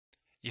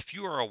If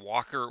you are a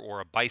walker or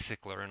a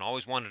bicycler and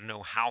always wanted to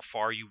know how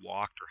far you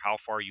walked or how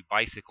far you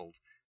bicycled,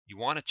 you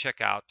want to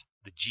check out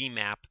the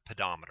Gmap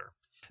Pedometer.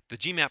 The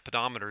Gmap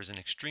Pedometer is an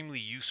extremely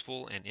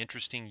useful and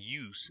interesting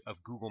use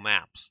of Google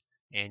Maps,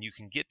 and you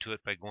can get to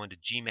it by going to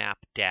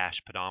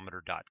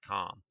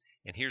gmap-pedometer.com.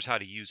 And here's how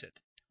to use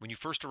it. When you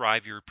first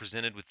arrive, you're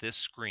presented with this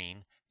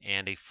screen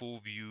and a full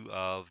view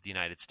of the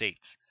United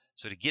States.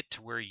 So to get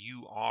to where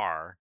you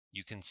are,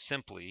 you can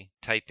simply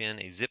type in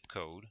a zip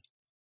code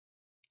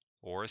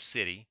or a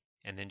city,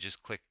 and then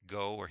just click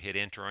go or hit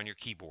enter on your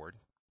keyboard.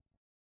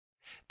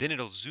 Then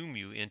it'll zoom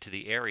you into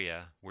the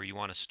area where you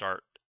want to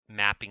start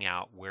mapping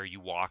out where you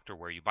walked or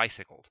where you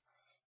bicycled.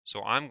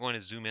 So I'm going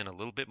to zoom in a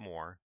little bit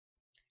more,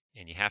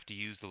 and you have to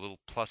use the little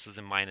pluses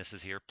and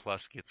minuses here.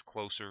 Plus gets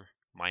closer,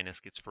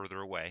 minus gets further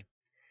away.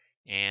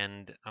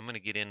 And I'm going to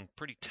get in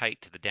pretty tight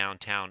to the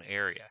downtown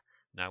area.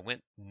 Now I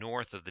went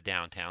north of the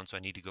downtown, so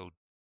I need to go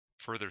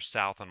further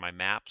south on my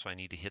map, so I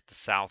need to hit the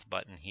south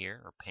button here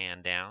or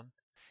pan down.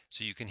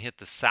 So you can hit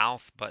the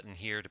south button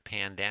here to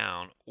pan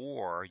down,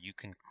 or you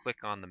can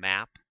click on the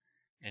map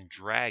and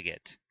drag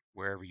it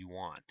wherever you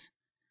want.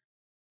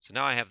 So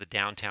now I have the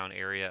downtown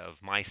area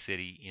of my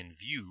city in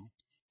view,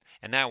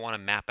 and now I want to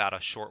map out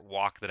a short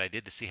walk that I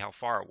did to see how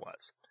far it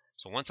was.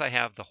 So once I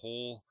have the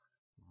whole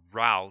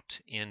route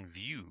in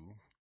view,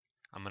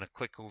 I'm going to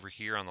click over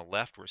here on the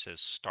left where it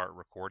says Start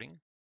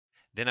Recording.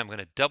 Then I'm going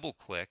to double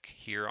click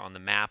here on the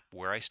map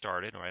where I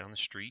started, right on the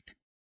street,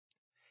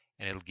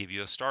 and it'll give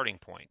you a starting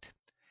point.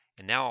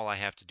 And now all I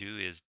have to do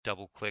is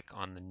double click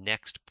on the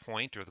next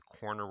point or the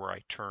corner where I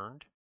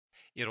turned.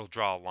 It'll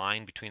draw a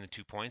line between the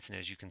 2 points, and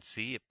as you can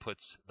see, it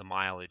puts the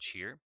mileage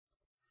here.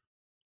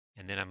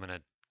 And then I'm going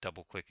to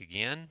double click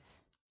again,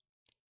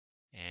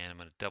 and I'm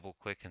going to double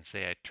click and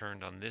say I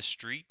turned on this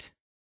street.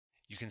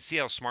 You can see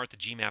how smart the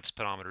Gmaps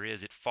pedometer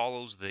is. It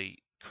follows the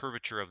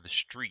curvature of the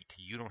street.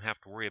 You don't have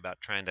to worry about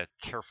trying to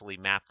carefully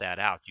map that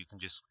out. You can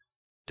just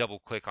double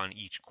click on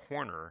each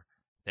corner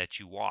that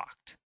you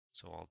walked.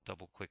 So I'll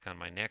double click on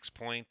my next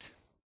point.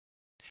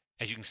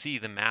 As you can see,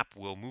 the map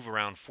will move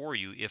around for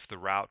you if the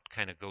route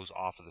kind of goes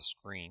off of the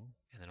screen.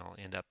 And then I'll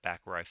end up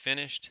back where I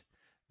finished.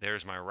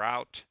 There's my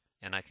route,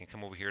 and I can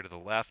come over here to the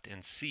left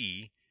and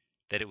see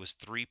that it was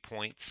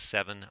 3.7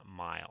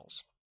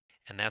 miles.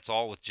 And that's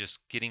all with just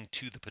getting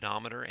to the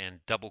pedometer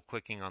and double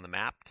clicking on the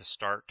map to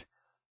start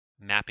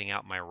mapping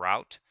out my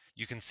route.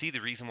 You can see the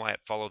reason why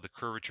it followed the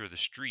curvature of the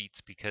streets,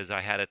 because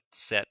I had it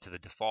set to the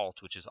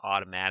default, which is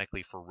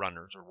automatically for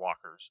runners or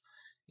walkers.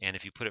 And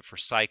if you put it for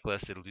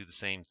cyclists, it'll do the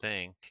same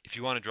thing. If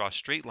you want to draw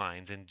straight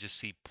lines and just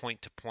see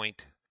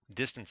point-to-point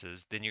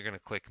distances, then you're going to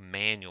click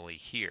manually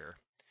here.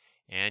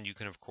 And you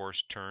can, of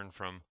course, turn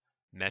from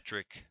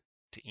metric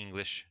to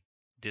English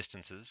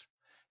distances,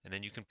 and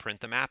then you can print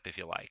the map if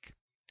you like.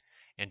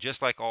 And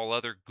just like all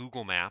other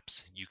Google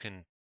Maps, you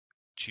can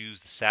choose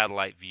the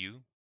satellite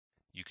view.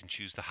 You can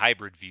choose the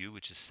hybrid view,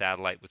 which is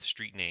satellite with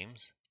street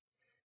names.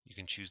 You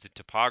can choose the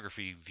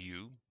topography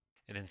view.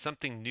 And then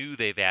something new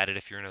they've added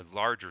if you're in a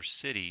larger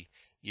city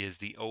is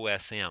the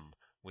OSM,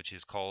 which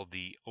is called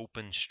the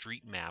Open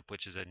Street Map,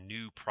 which is a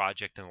new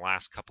project in the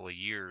last couple of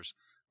years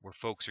where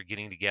folks are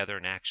getting together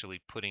and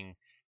actually putting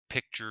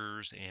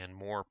pictures and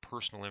more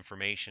personal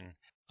information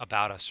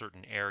about a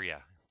certain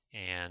area.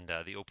 And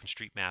the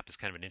OpenStreetMap is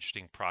kind of an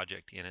interesting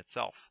project in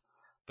itself.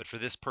 But for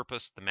this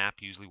purpose, the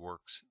map usually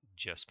works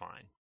just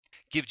fine.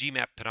 Give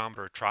Gmap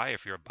Pedometer a try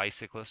if you're a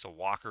bicyclist, a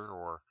walker,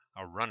 or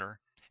a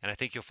runner, and I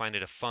think you'll find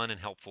it a fun and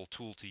helpful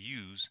tool to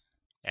use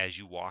as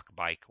you walk,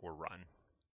 bike, or run.